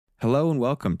Hello and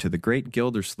welcome to The Great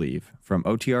Gildersleeve from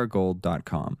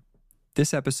OTRGold.com.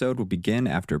 This episode will begin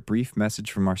after a brief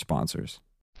message from our sponsors.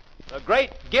 The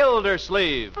Great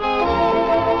Gildersleeve.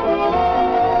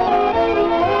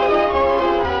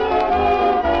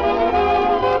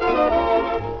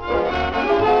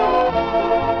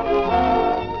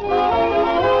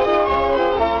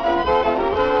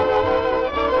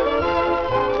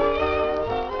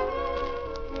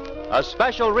 A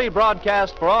special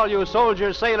rebroadcast for all you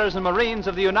soldiers, sailors, and Marines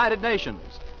of the United Nations.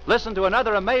 Listen to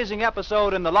another amazing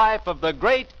episode in the life of the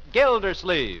Great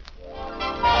Gildersleeve.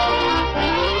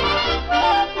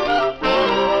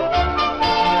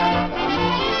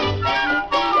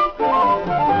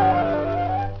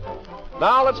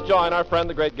 Now let's join our friend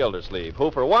the Great Gildersleeve, who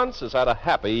for once has had a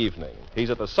happy evening. He's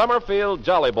at the Summerfield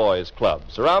Jolly Boys Club,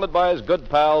 surrounded by his good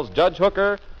pals Judge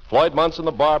Hooker, Floyd Munson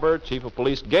the barber, Chief of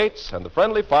Police Gates, and the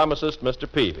friendly pharmacist,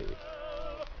 Mr. Peavy.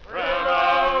 Spread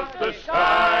out the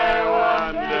sky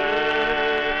one day.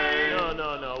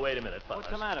 No, wait a minute, fellas.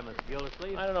 What's the matter, Mr.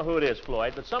 Gildersleeve? I don't know who it is,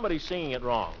 Floyd, but somebody's singing it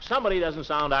wrong. Somebody doesn't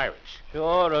sound Irish.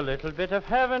 Sure, a little bit of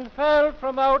heaven fell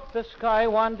from out the sky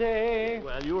one day.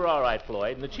 Well, you were all right,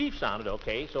 Floyd, and the chief sounded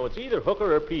okay, so it's either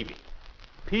Hooker or Peavy.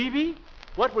 Peavy?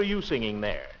 What were you singing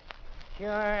there? Sure,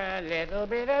 a little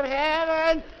bit of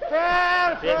heaven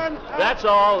fell from... That's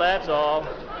all.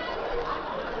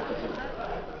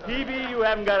 Peavy, you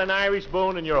haven't got an Irish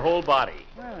bone in your whole body.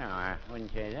 Well, no, I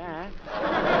wouldn't say that.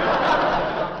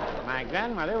 My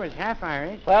grandmother was half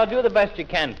Irish. Well, do the best you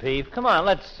can, Peeve. Come on,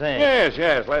 let's sing.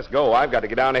 Yes, let's go. I've got to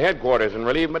get down to headquarters and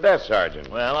relieve my desk sergeant.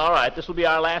 Well, all right, this will be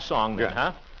our last song then, Yeah.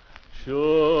 huh?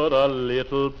 Should a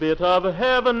little bit of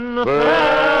heaven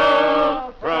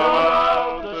fell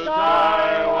from the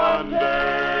sky one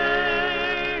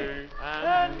day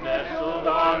and nestled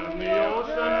on the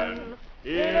ocean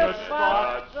in a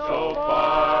spot so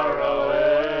far away.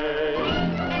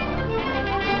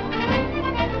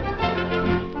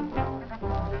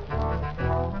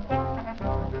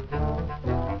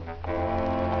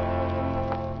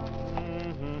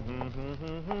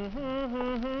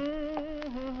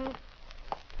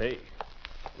 Hey,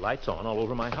 lights on all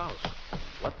over my house.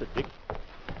 What the dick?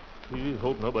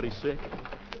 Hope nobody's sick.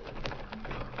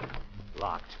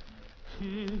 Locked.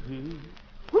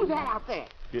 Who's that out there?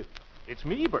 It's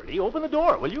me, Bertie. Open the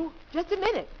door, will you? Just a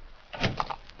minute.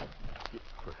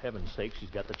 For heaven's sake, she's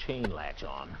got the chain latch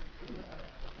on.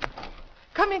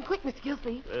 Come in quick, Mr.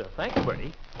 Gildersleeve. Thank you,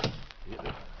 Bertie.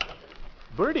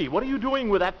 Bertie, what are you doing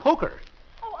with that poker?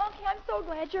 Oh, Unky, I'm so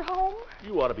glad you're home.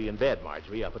 You ought to be in bed,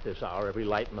 Marjorie, up at this hour, every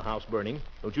light in the house burning.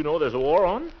 Don't you know there's a war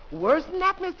on? Worse than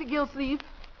that, Mr. Gildersleeve.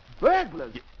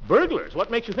 Burglars. Burglars?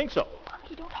 What makes you think so?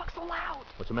 Unky, don't talk so loud.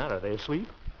 What's the matter? Are they asleep?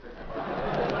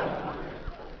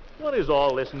 What is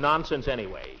all this nonsense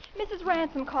anyway? Mrs.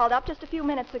 Ransom called up just a few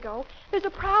minutes ago. There's a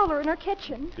prowler in her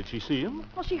kitchen. Did she see him?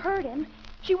 Well, she heard him.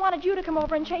 She wanted you to come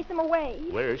over and chase him away.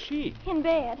 Where is she? In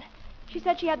bed. She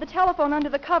said she had the telephone under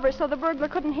the covers so the burglar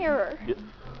couldn't hear her.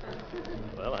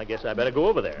 Well, I guess I better go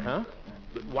over there, huh?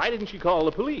 But why didn't she call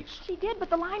the police? She did, but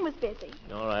the line was busy.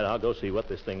 All right, I'll go see what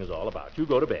this thing is all about. You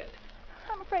go to bed.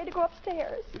 I'm afraid to go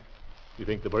upstairs. You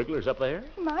think the burglar's up there?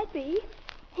 He might be.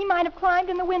 He might have climbed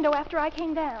in the window after I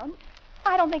came down.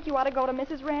 I don't think you ought to go to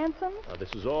Mrs. Ransom. Now,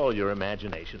 this is all your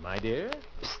imagination, my dear.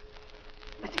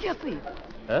 Mr. Gildersleeve,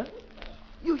 Huh?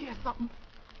 you hear something?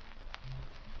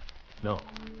 No.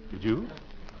 Did you?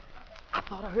 I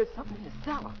thought I heard something in the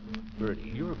cellar.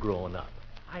 Bertie, you're growing up.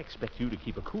 I expect you to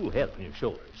keep a cool head on your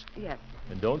shoulders. Yes.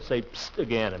 And don't say psst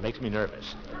again. It makes me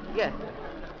nervous. Yes.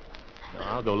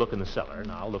 Now, I'll go look in the cellar, and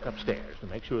I'll look upstairs to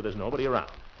make sure there's nobody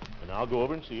around. And I'll go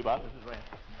over and see about Mrs.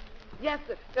 Ransom. Yes,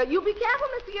 sir. You be careful,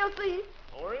 Mr. Gildersleeve.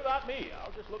 Don't worry about me.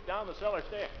 I'll just look down the cellar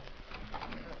stairs.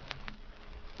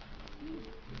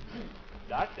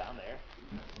 Dark down there.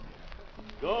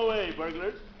 Go away,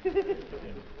 burglars.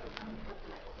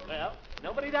 Well,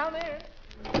 nobody down there.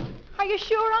 Are you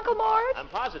sure, Uncle Mort? I'm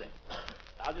positive.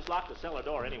 I'll just lock the cellar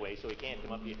door anyway so he can't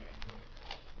come up here.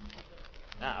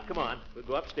 Now, come on. We'll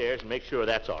go upstairs and make sure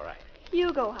that's all right.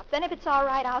 You go up. Then if it's all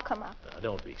right, I'll come up. Now,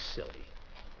 don't be silly.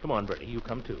 Come on, Bertie. You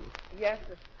come too. Yes,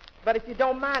 sir. But if you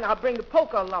don't mind, I'll bring the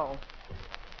poker along.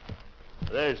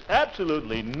 There's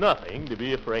absolutely nothing to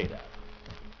be afraid of.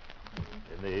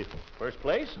 In the first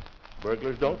place,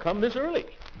 burglars don't come this early.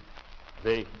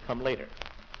 They come later.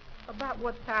 About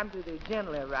what time do they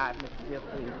generally arrive, Mr.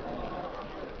 Gildersleeve?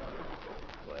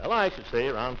 Well, I should say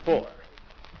around 4.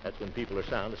 That's when people are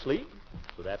sound asleep,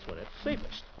 so that's when it's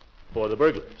safest for the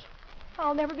burglars.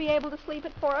 I'll never be able to sleep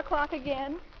at 4 o'clock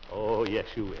again. Oh, yes,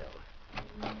 you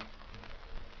will.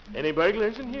 Any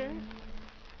burglars in here?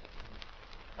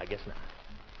 I guess not.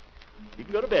 You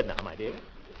can go to bed now, my dear.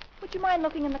 Would you mind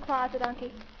looking in the closet,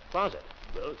 Unky? Closet.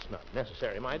 Well, it's not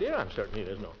necessary, my dear. I'm certain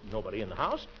there's nobody in the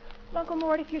house. Uncle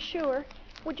Mort, if you're sure,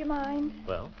 would you mind?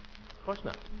 Well, of course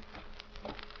not.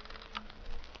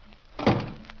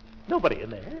 Nobody in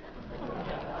there.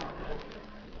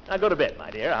 Now go to bed, my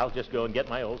dear. I'll just go and get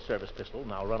my old service pistol,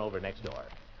 and I'll run over next door.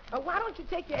 Why don't you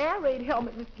take your air raid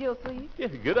helmet, Miss Gilsleeve? Yeah,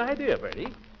 good idea,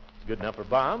 Bertie. Good enough for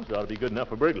bombs. Ought to be good enough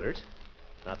for burglars.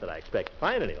 Not that I expect to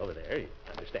find any over there, you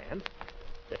understand.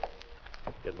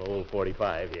 Get my old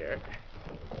 45 here.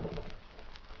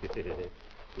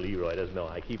 Leroy doesn't know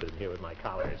I keep it in here with my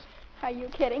collars. Are you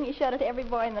kidding? You showed it to every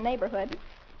boy in the neighborhood.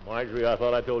 Marjorie, I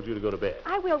thought I told you to go to bed.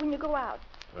 I will when you go out.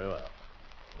 Very well.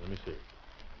 Let me see. Is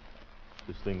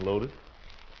this thing loaded?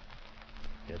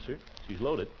 Yes, sir. She's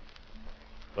loaded.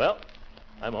 Well,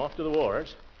 I'm off to the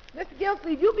wars. Mr.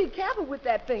 Gilsleeve, you be careful with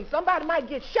that thing. Somebody might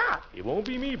get shot. It won't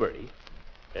be me, Bertie.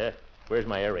 Where's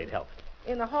my air raid helmet?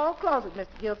 In the hall closet, Mr.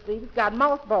 Gilsleeve. It's got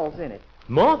mothballs in it.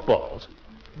 Mothballs?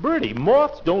 Bertie,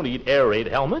 moths don't eat air raid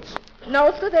helmets.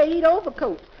 No, sir, they eat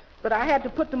overcoats. But I had to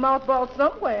put the mothballs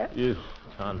somewhere. You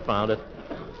confound it.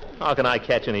 How can I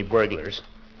catch any burglars?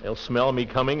 They'll smell me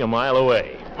coming a mile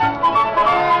away.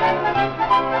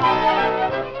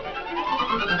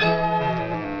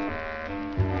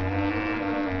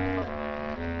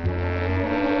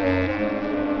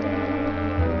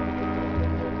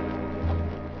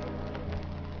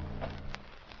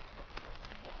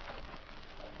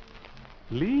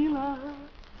 Leila.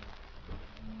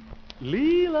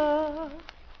 Leila.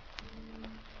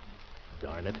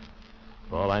 Darn it.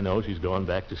 For all I know, she's going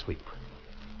back to sleep.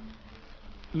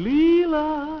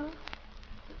 Leila.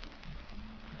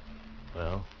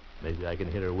 Well, maybe I can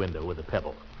hit her window with a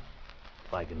pebble.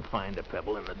 If I can find a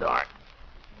pebble in the dark.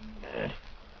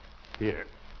 Here.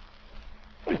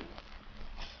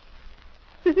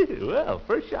 Well,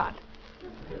 first shot.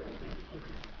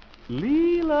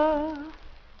 Leila.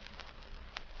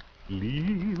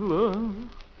 Leila.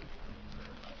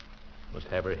 Must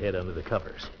have her head under the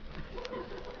covers.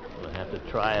 I'll have to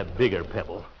try a bigger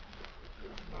pebble.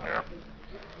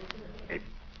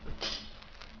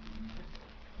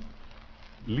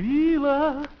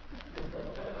 Leila.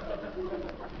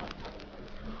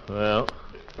 Well,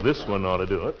 this one ought to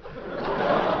do it.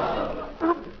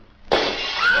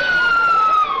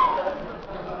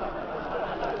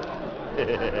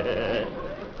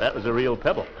 That was a real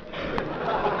pebble.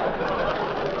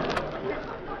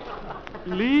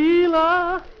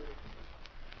 Leila.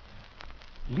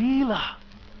 Leila.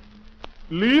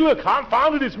 Leila,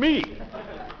 confound it, it's me. Is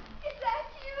that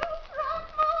you,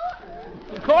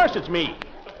 Throckmorton? Of course it's me.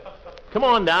 Come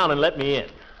on down and let me in. I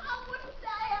wouldn't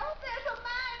dare. There's a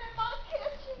man in my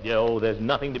kitchen. Yo, there's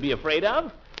nothing to be afraid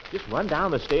of. Just run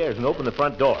down the stairs and open the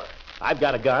front door. I've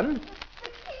got a gun. The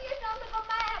key is under the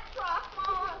mat,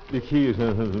 Throckmorton. The key is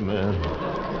under the mat.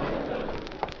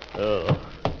 Oh.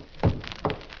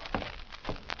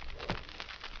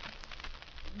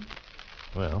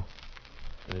 Well,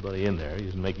 anybody in there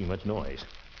isn't making much noise.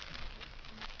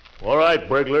 All right,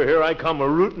 burglar, here I come,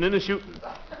 a-rootin' and a-shootin'.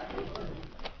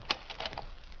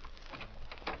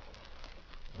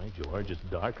 By George, it's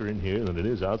darker in here than it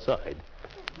is outside.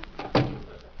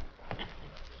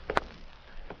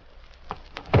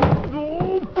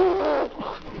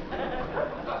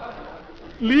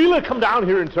 Leila, come down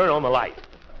here and turn on the light.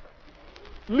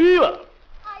 Leila! Are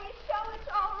you sure it's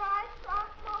all right,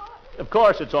 Throckmorton? Of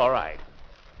course it's all right.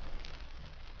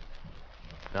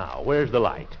 Now, where's the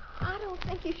light? I don't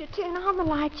think you should turn on the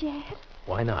light yet.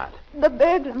 Why not? The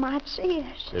burglar might see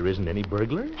us. There isn't any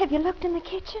burglar? Have you looked in the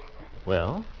kitchen?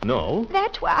 Well, no.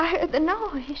 That's where I heard the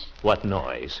noise. What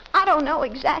noise? I don't know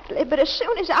exactly, but as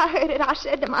soon as I heard it, I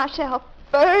said to myself,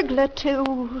 burglar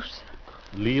tools.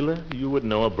 Leila, you wouldn't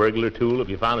know a burglar tool if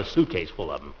you found a suitcase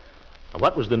full of them. Now,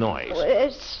 what was the noise? Well,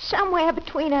 it's somewhere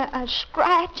between a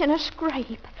scratch and a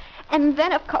scrape. And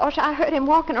then, of course, I heard him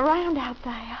walking around out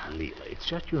there. Leila, it's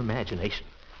just your imagination.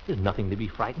 There's nothing to be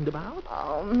frightened about.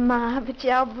 Oh, my, but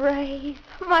you're brave.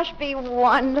 Must be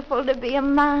wonderful to be a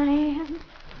man.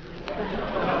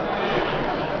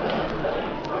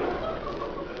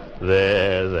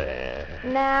 There.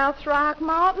 Now,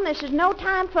 Throckmorton, this is no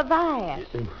time for that.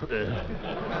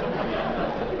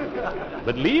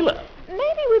 But Leila.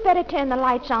 Maybe we better turn the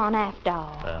lights on after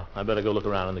all. Well, I better go look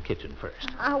around in the kitchen first.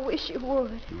 I wish you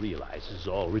would. You realize this is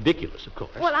all ridiculous, of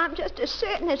course. Well, I'm just as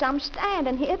certain as I'm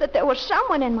standing here that there was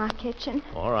someone in my kitchen.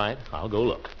 All right, I'll go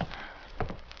look.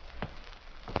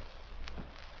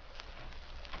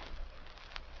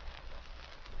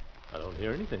 I don't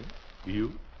hear anything.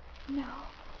 You? No.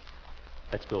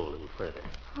 Let's go a little further.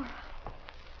 All right.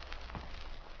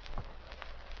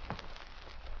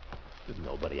 There's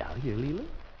nobody out here, Leila.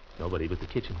 Nobody but the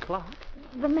kitchen clock.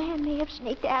 The man may have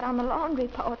sneaked out on the laundry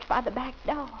porch by the back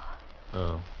door.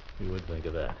 Oh, you would think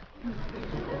of that.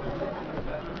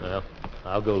 Well,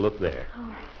 I'll go look there. All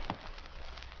right.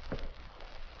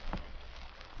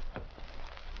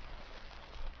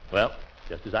 Well,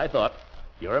 just as I thought.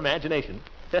 Your imagination.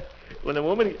 When a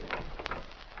woman...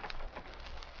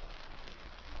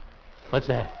 What's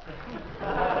that?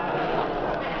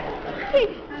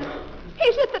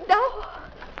 He's at the door.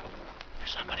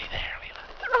 There's somebody there, Leila.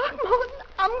 Throckmorton,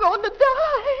 I'm going to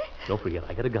die. Don't forget,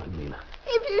 I got a gun, Leila.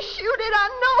 If you shoot it, I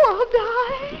know I'll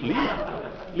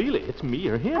die. Leila, it's me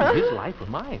or him. His life or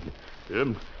mine.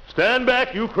 Stand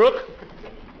back, you crook.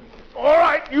 All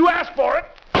right, you asked for it.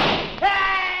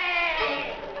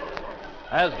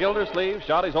 As Gildersleeve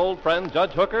shot his old friend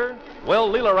Judge Hooker, will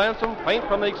Leila Ransom faint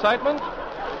from the excitement?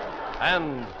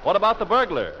 And what about the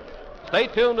burglar? Stay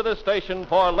tuned to this station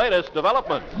for latest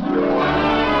developments. The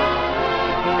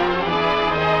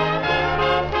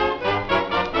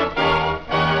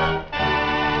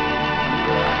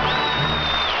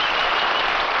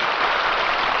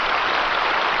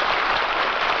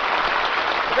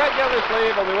great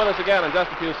Gildersleeve will be with us again in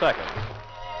just a few seconds.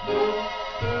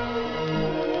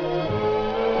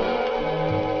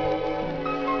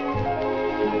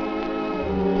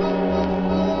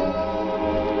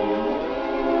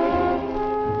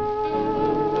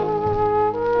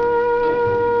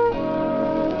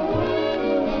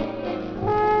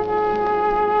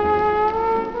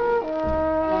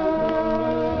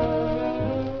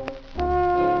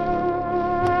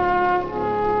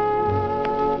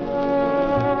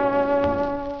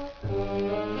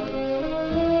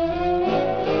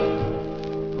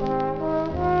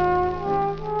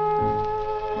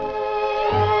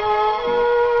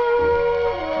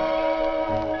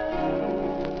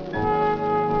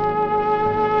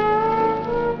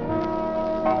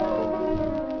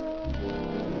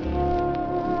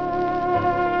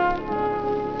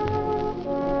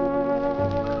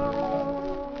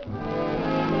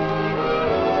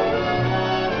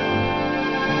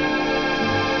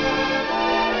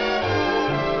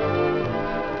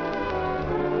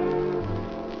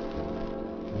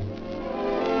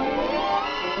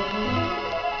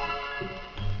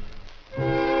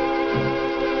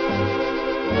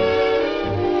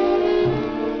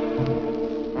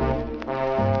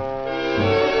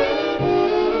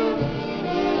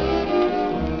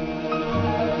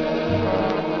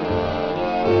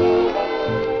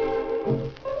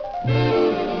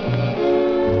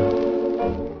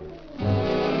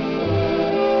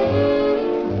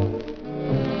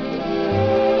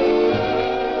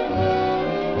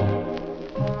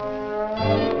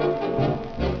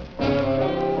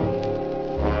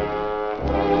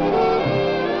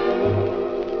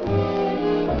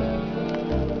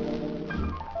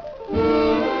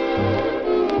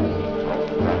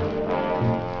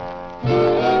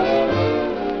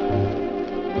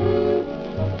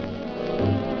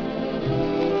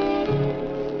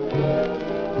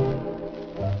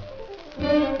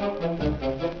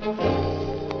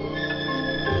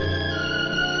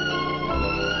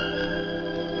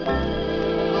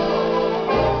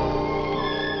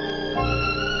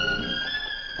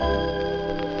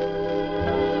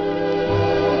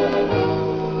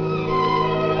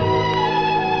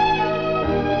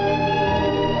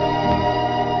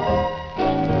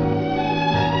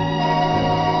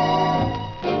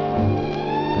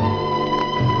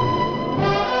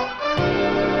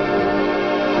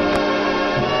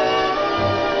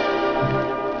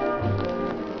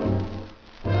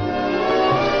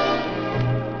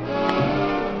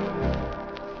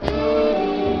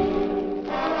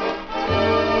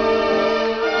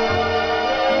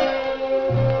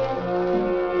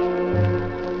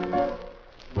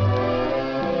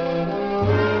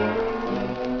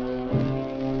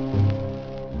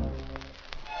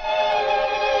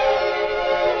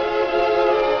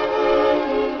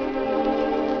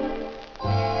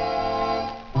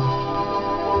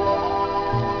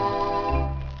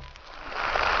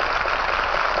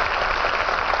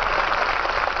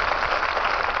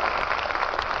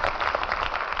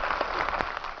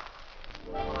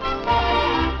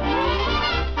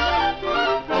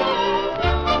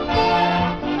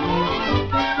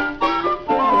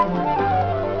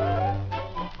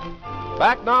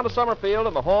 Back now to Summerfield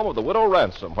in the home of the widow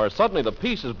Ransom, where suddenly the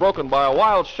peace is broken by a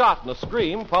wild shot and a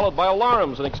scream, followed by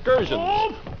alarms and excursions.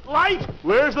 Oh, light!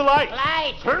 Where's the light?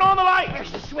 Light! Turn on the light!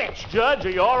 Where's the switch? Judge,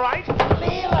 are you all right?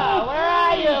 Leila, where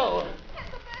are you?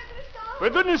 For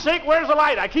goodness sake, where's the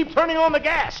light? I keep turning on the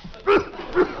gas.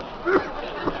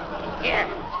 Here,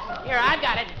 I've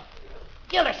got it.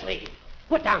 Gildersleeve.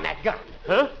 Put down that gun.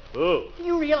 Huh? Oh. Do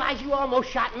you realize you almost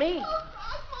shot me? Mom,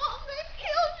 they've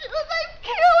killed you. They've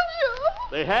killed you.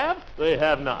 They have? They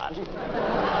have not.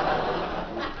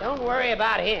 Don't worry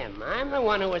about him. I'm the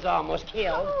one who was almost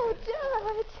killed. Oh,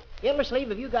 Judge. Gildersleeve,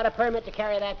 have you got a permit to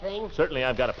carry that thing? Certainly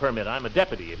I've got a permit. I'm a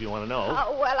deputy, if you want to know.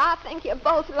 Oh, well, I think you're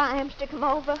both lambs to come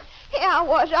over. Here I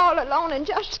was all alone and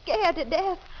just scared to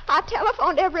death. I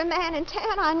telephoned every man in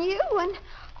town I knew, and...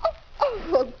 Oh,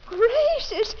 for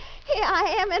gracious, here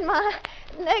I am in my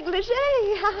negligee.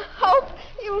 I hope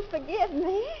you'll forgive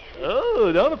me.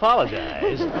 Oh, don't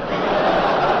apologize.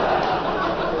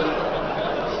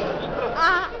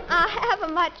 I have a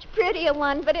much prettier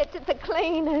one, but it's at the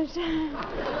cleaners.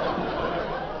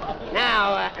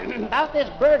 Now, about this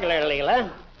burglar,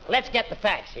 Leila, let's get the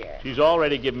facts here. She's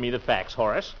already given me the facts,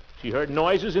 Horace. She heard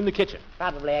noises in the kitchen.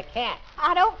 Probably a cat.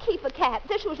 I don't keep a cat.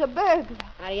 This was a burglar.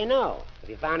 How do you know? Have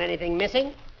you found anything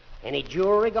missing? Any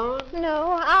jewelry gone?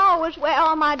 No, I always wear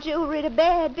all my jewelry to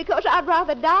bed because I'd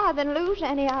rather die than lose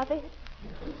any of it.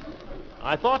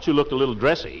 I thought you looked a little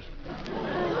dressy.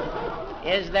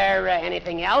 Is there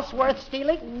anything else worth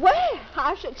stealing? Well,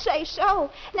 I should say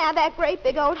so. Now, that great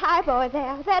big old highboy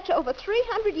there, that's over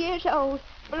 300 years old.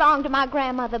 Belonged to my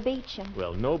grandmother Beecham.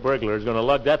 Well, no burglar is going to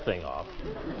lug that thing off.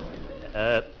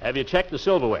 Have you checked the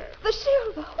silverware? The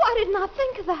silver? Why didn't I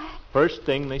think of that? First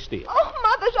thing they steal. Oh,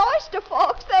 Mother's oyster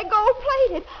forks. They're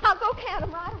gold-plated. I'll go count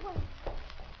them right away.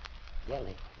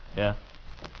 Gildy, Yeah?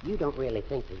 you don't really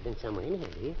think there's been someone in here,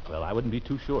 do you? Well, I wouldn't be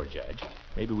too sure, Judge.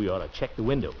 Maybe we ought to check the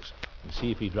windows and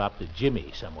see if he dropped a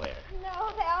jimmy somewhere. No,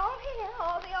 they're all here,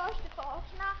 all the oyster forks.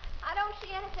 Now, I don't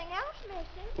see anything else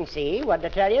missing. See, what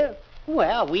did I tell you?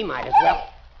 Well, we might as well...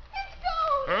 It's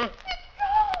gone. Huh?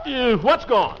 It's gone. What's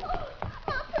gone?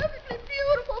 My perfectly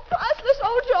beautiful, priceless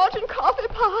old Georgian coffee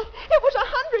pot. It was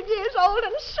 100 years old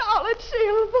and solid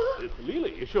silver. Leila,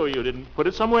 you sure you didn't put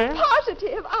it somewhere?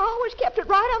 Positive. I always kept it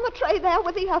right on the tray there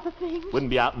with the other things. Wouldn't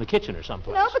be out in the kitchen or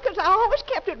someplace. No, because I always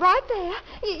kept it right there.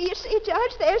 You see,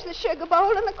 Judge, there's the sugar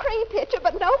bowl and the cream pitcher,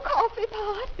 but no coffee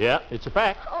pot. Yeah, it's a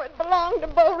fact. Oh, it belonged to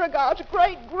Beauregard's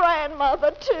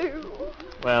great-grandmother, too.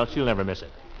 Well, she'll never miss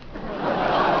it.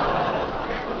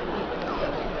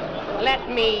 Let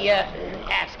me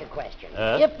ask a question.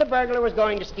 If the burglar was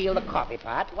going to steal the coffee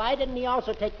pot, why didn't he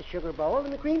also take the sugar bowl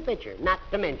and the cream pitcher, not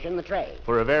to mention the tray?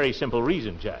 For a very simple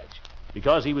reason, Judge.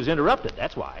 Because he was interrupted,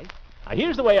 that's why. Now,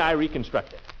 here's the way I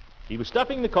reconstruct it. He was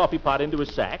stuffing the coffee pot into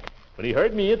his sack when he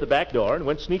heard me at the back door and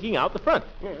went sneaking out the front.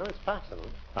 No, it's possible.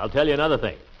 I'll tell you another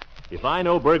thing. If I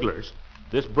know burglars,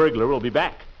 this burglar will be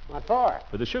back. What for?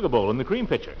 For the sugar bowl and the cream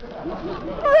pitcher.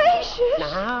 Gracious.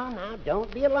 Now,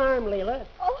 don't be alarmed, Leila.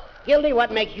 Oh. Gildy,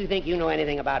 what makes you think you know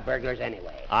anything about burglars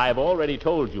anyway? I've already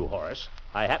told you, Horace.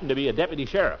 I happen to be a deputy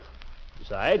sheriff.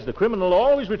 Besides, the criminal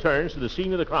always returns to the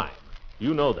scene of the crime.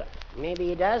 You know that. Maybe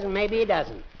he does and maybe he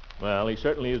doesn't. Well, he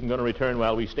certainly isn't going to return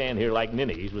while we stand here like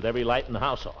ninnies with every light in the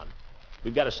house on.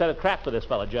 We've got to set a trap for this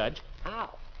fella, Judge. How?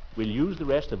 We'll use the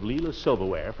rest of Leila's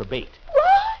silverware for bait.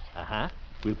 What? Uh-huh.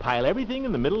 We'll pile everything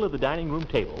in the middle of the dining room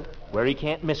table where he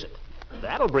can't miss it.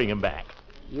 That'll bring him back.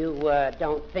 You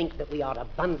don't think that we ought to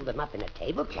bundle them up in a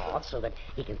tablecloth so that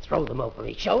he can throw them over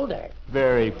his shoulder?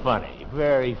 Very funny,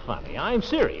 very funny. I'm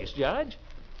serious, Judge.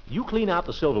 You clean out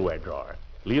the silverware drawer.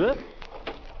 Leila,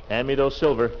 hand me those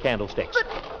silver candlesticks.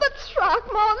 But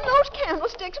Throckmorton, those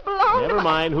candlesticks belong Never to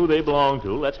mind who they belong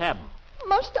to. Let's have them.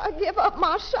 Must I give up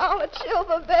my solid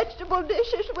silver vegetable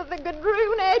dishes with the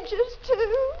gadroon edges,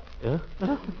 too?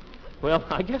 Well,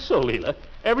 I guess so, Leila.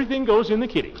 Everything goes in the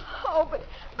kitty. Oh, but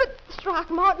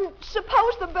Throckmorton,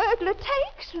 suppose the burglar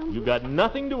takes them. You've got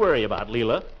nothing to worry about,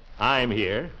 Leila. I'm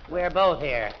here. We're both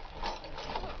here.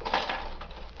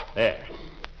 There.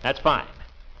 That's fine.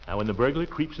 Now, when the burglar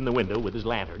creeps in the window with his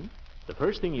lantern, the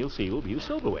first thing you'll see will be the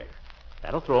silverware.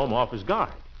 That'll throw him off his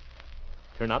guard.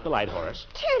 Turn out the light, Horace.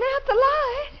 Turn out the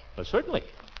light? Well, certainly.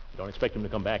 Don't expect him to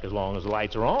come back as long as the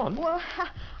lights are on. Well,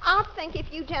 I think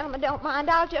if you gentlemen don't mind,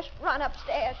 I'll just run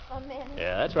upstairs for a minute.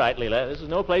 Yeah, that's right, Leila. This is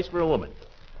no place for a woman.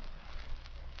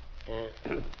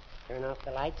 Turn off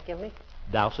the lights, Gildy?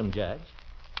 Douse 'em, Judge.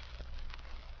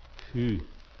 Phew.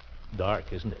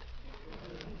 Dark, isn't it?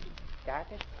 Dark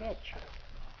as pitch.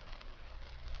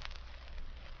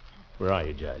 Where are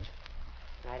you, Judge?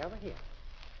 Right over here.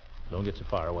 Don't get so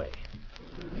far away.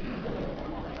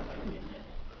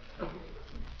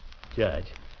 Judge,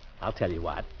 I'll tell you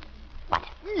what.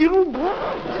 What?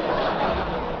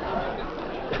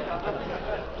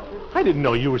 I didn't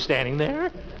know you were standing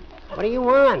there. What do you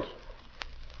want?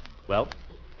 Well,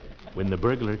 when the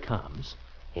burglar comes,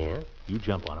 Yeah? you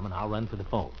jump on him and I'll run for the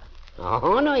phone.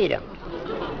 Oh, no, you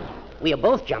don't. We'll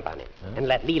both jump on him and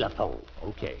let Leila phone.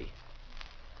 Okay.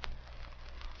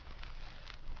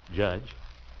 Judge,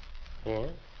 Yeah?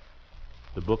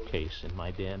 the bookcase in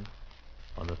my den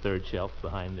on the third shelf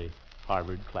behind the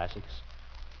Harvard classics.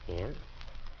 Yeah?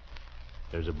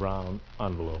 There's a brown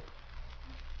envelope.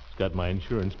 It's got my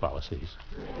insurance policies.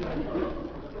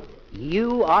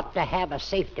 You ought to have a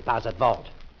safe deposit vault.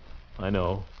 I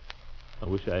know. I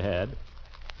wish I had.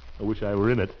 I wish I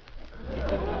were in it.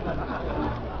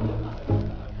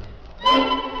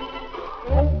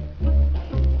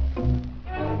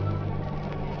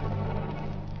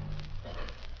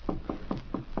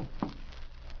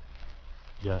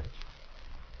 Judge,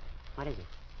 What is it?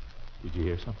 did you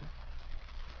hear something?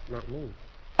 Not me.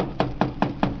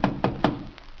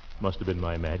 Must have been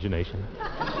my imagination.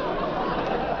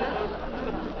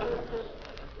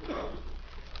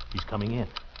 He's coming in.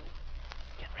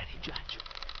 Get ready, Judge.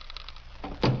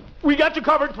 We got you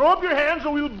covered. Throw up your hands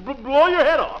or we'll blow your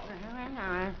head off. No,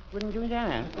 I wouldn't do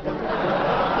that.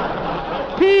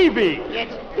 Peavy!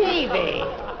 It's Peavy.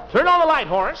 Turn on the light,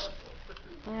 Horace.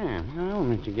 Yeah, hello,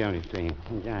 Mr. Gildersleeve.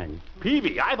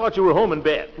 Peavy, I thought you were home in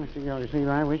bed. Mr. Gildersleeve,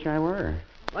 I wish I were.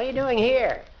 What are you doing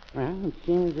here? Well, it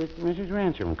seems that Mrs.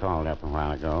 Ransom called up a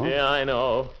while ago. Yeah, I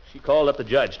know. She called up the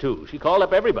judge, too. She called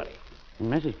up everybody.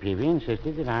 And Mrs. Peavy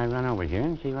insisted that I run over here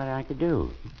and see what I could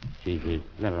do. She's a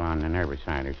little on the nervous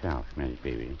side herself, Mrs.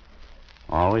 Peavy.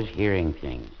 Always hearing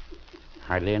things.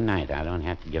 Hardly a night I don't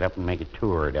have to get up and make a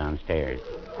tour downstairs.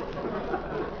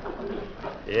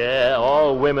 Yeah,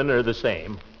 all women are the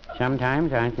same.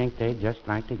 Sometimes I think they'd just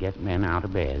like to get men out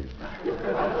of bed.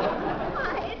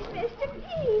 Why, it's Mr.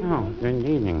 Peavy. Oh, good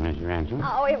evening, Miss Ransom.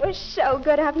 Oh, it was so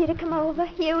good of you to come over.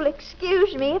 You'll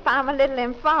excuse me if I'm a little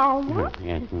informal.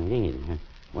 Yes, indeed.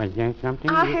 Was there something?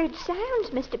 I heard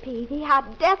sounds, Mr. Peavy. I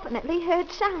definitely heard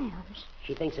sounds.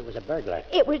 She thinks it was a burglar.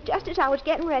 It was just as I was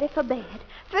getting ready for bed.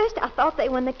 First, I thought they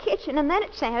were in the kitchen, and then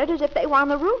it sounded as if they were on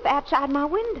the roof outside my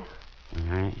window.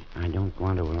 I don't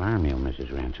want to alarm you,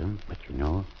 Mrs. Ransom, but you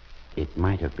know, it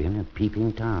might have been a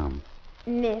peeping Tom.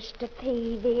 Mr.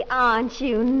 Peavy, aren't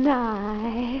you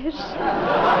nice?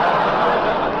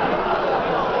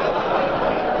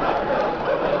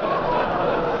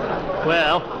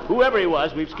 Well, whoever he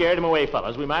was, we've scared him away,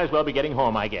 fellas. We might as well be getting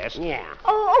home, I guess. Yeah.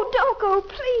 Oh, don't go,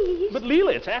 please. But,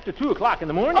 Leila, it's after 2 o'clock in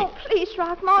the morning. Oh, please,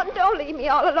 Throckmorton, don't leave me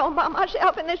all alone by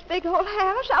myself in this big old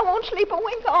house. I won't sleep a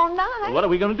wink all night. What are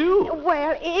we going to do?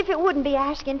 Well, if it wouldn't be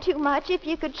asking too much, if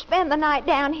you could spend the night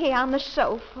down here on the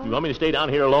sofa. You want me to stay down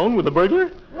here alone with the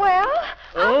burglar? Well...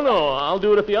 Oh, no, I'll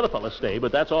do it if the other fellas stay,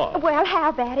 but that's all. Well, how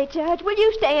about it, Judge? Will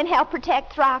you stay and help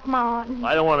protect Throckmorton?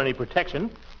 I don't want any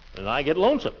protection, and I get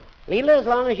lonesome. Leila, as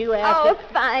long as you ask Oh, it.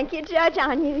 thank you, Judge.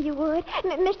 I knew you would.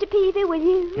 Mr. Peavy, will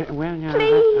you? Well, now,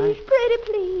 Please, pretty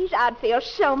please. I'd feel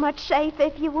so much safer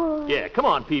if you would. Yeah, come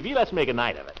on, Peavy, let's make a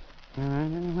night of it. I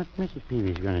don't know what Mrs.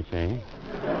 Peavy's going to say.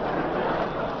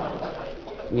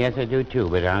 Yes, I do, too,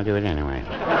 but I'll do it anyway.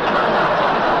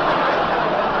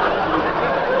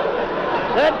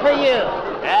 Good for you.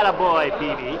 Attaboy,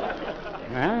 Peavy.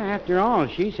 Well, after all,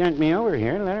 she sent me over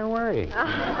here. Let her worry.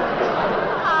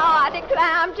 Oh, I declare,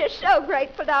 I'm just so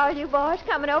grateful to all you boys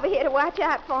coming over here to watch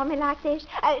out for me like this.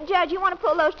 Judge, you want to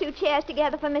pull those 2 chairs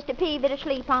together for Mr. Peavy to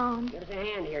sleep on? Give us a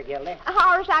hand here, Gildy.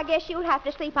 Horace, I guess you'll have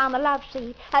to sleep on the love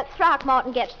seat.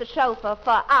 Throckmorton gets the sofa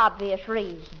for obvious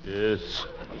reasons. Yes.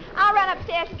 I'll run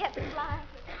upstairs and get some blankets.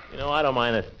 You know, I don't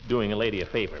mind doing a lady a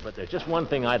favor, but there's just one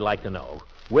thing I'd like to know.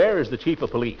 Where is the chief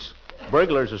of police?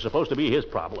 Burglars are supposed to be his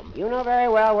problem. You know very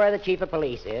well where the chief of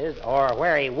police is, or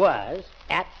where he was,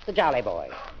 at the Jolly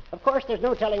Boys. Of course, there's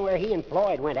no telling where he and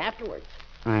Floyd went afterwards.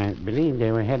 I believe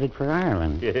they were headed for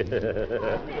Ireland. Just like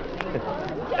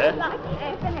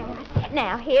half an hour.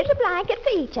 Now, here's a blanket for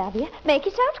each of you. Make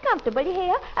yourselves comfortable, you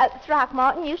hear?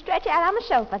 Throckmorton, you stretch out on the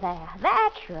sofa there.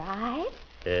 That's right.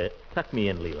 Tuck me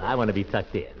in, Leila. I want to be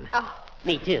tucked in. Oh,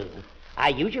 Me too. I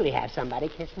usually have somebody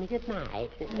kiss me goodnight.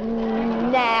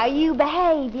 now you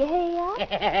behave, you hear?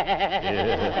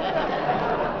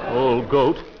 Old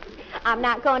goat. I'm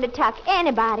not going to tuck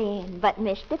anybody in but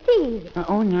Mr. Peavy.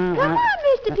 Oh, no. Come on,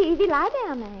 Mr. Peavy, lie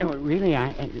down there. Really,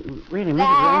 Mrs.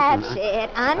 That's Ransom. it,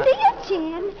 under your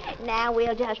chin. Now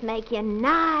we'll just make you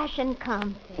nice and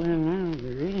comfy. Well, no,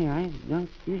 really, I don't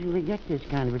usually get this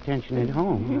kind of attention at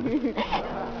home.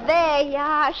 There you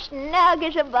are, snug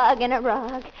as a bug in a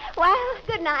rug. Well,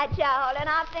 good night, y'all, and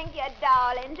I think you're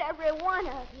darlings, every one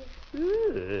of you.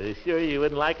 Sure you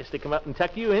wouldn't like us to come up and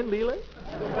tuck you in, Leila?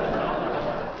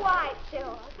 Quite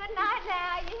sure. Good night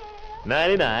now, you hear?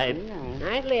 Nighty-night.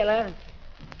 Night, Leila.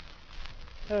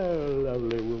 Oh,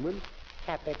 lovely woman.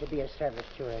 Happy to be of service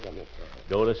to her at any time.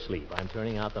 Go to sleep. I'm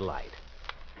turning out the light.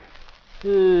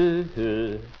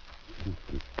 These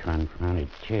confounded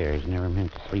chairs never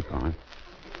meant to sleep on.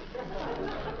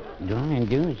 all I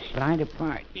do is slide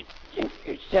apart.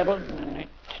 You're settled, and I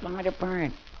slide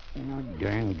apart. You know,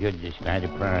 darn good to slide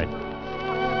apart.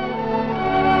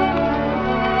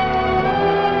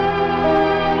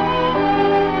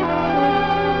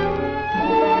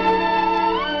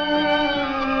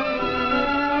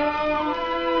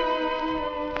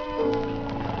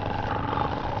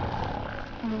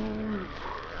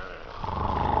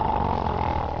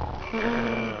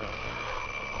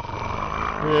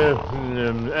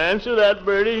 Answer that,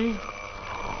 Bertie.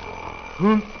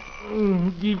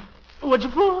 What's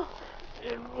it for?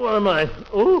 What am I?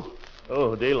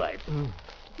 Oh, daylight.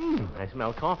 I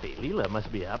smell coffee. Leila must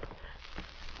be up.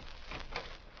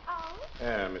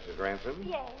 Mrs. Ransom?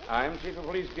 Yes? I'm Chief of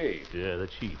Police Gage. Yeah, the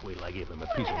chief. Wait till I give him a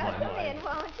piece of my mind. Then,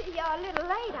 won't you? You're a little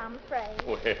late, I'm afraid.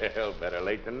 Well, better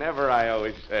late than never, I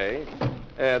always say.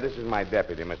 This is my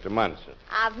deputy, Mr. Munson.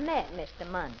 I've met Mr.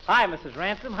 Munson. Hi, Mrs.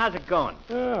 Ransom. How's it going?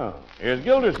 Oh, here's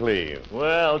Gildersleeve.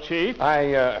 Well, Chief?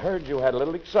 I heard you had a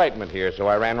little excitement here, so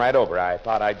I ran right over. I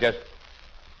thought I'd just...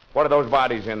 What are those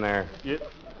bodies in there?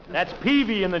 That's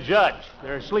Peavy and the judge.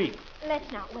 They're asleep.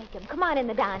 Let's not wake him. Come on in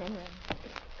the dining room.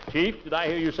 Chief, did I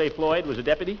hear you say Floyd was a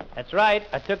deputy? That's right.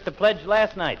 I took the pledge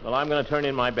last night. Well, I'm going to turn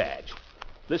in my badge.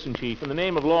 Listen, Chief, in the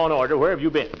name of law and order, where have you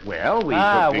been? Well,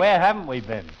 where haven't we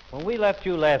been? When we left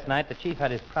you last night, the chief had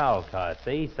his prowl car,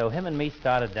 see? So him and me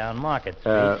started down Market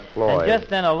Street. Floyd. And just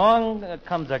then along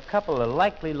comes a couple of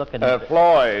likely-looking...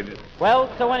 Floyd. Well,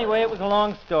 so anyway, it was a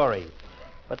long story.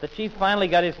 But the chief finally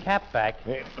got his cap back.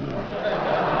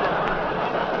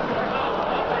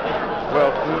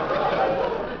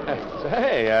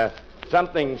 Say,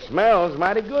 something smells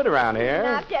mighty good around here.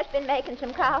 I've just been making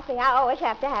some coffee. I always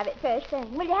have to have it first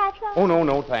thing. Will you have some? Oh,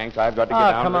 no, thanks. I've got to get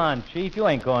down. Come on, Chief. You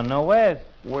ain't going nowhere.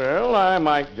 Well, I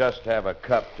might just have a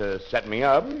cup to set me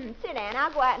up. Sit down.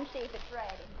 I'll go out and see if it's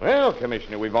ready. Well,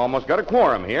 Commissioner, we've almost got a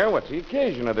quorum here. What's the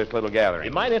occasion of this little gathering?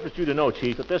 It might interest you to know,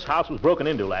 Chief, that this house was broken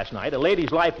into last night. A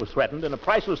lady's life was threatened and a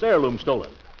priceless heirloom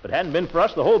stolen. If it hadn't been for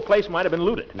us, the whole place might have been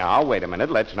looted. Now, wait a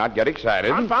minute. Let's not get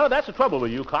excited. Confound it, that's the trouble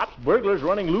with you cops. Burglars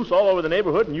running loose all over the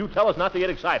neighborhood, and you tell us not to get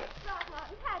excited.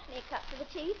 Throckmorton, pass me a cup to the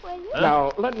chief, will you?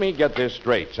 Now, let me get this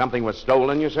straight. Something was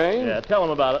stolen, you say? Yeah, tell them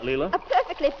about it, Leila. A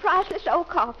perfectly priceless old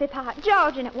coffee pot.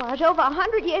 Georgian it was, over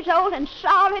 100 years old and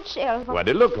solid silver. What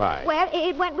did it look like? Well,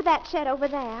 it went with that set over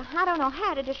there. I don't know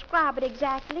how to describe it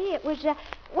exactly. It was, sort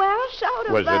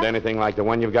of... Was it anything like the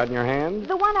one you've got in your hand?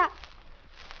 The one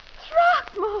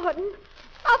Throckmorton!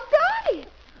 I've got it!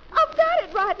 I've got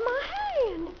it right in my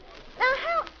hand. Now,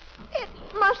 how... It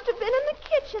must have been in the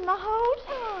kitchen the whole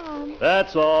time.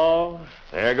 That's all.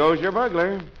 There goes your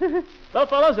burglar. Well,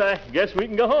 fellas, I guess we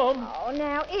can go home. Oh,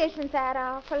 now, isn't that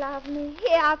awful of me?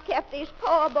 Here I've kept these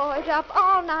poor boys up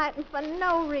all night and for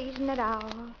no reason at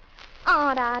all.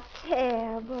 Aren't I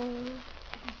terrible?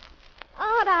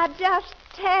 Aren't I just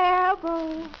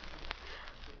terrible?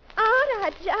 Aren't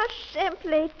I just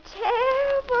simply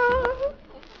terrible?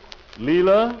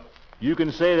 Leila, you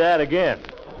can say that again.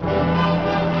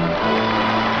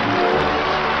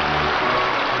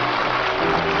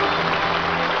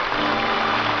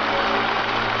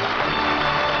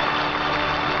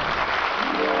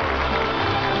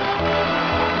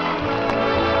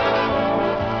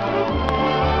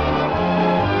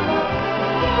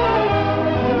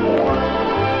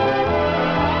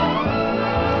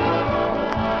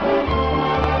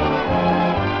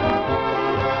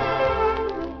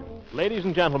 Ladies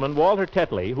and gentlemen, Walter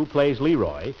Tetley, who plays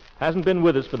Leroy, hasn't been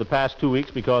with us for the past 2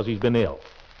 weeks because he's been ill.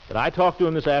 But I talked to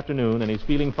him this afternoon, and he's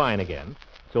feeling fine again.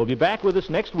 So he'll be back with us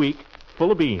next week,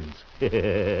 full of beans.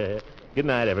 Good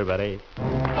night, everybody.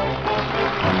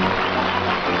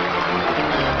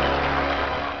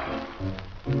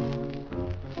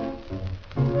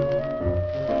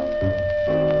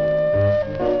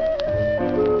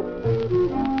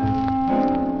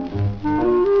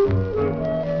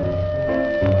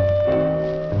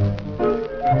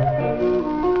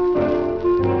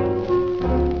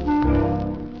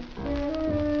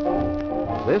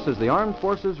 This is the Armed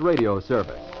Forces Radio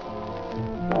Service.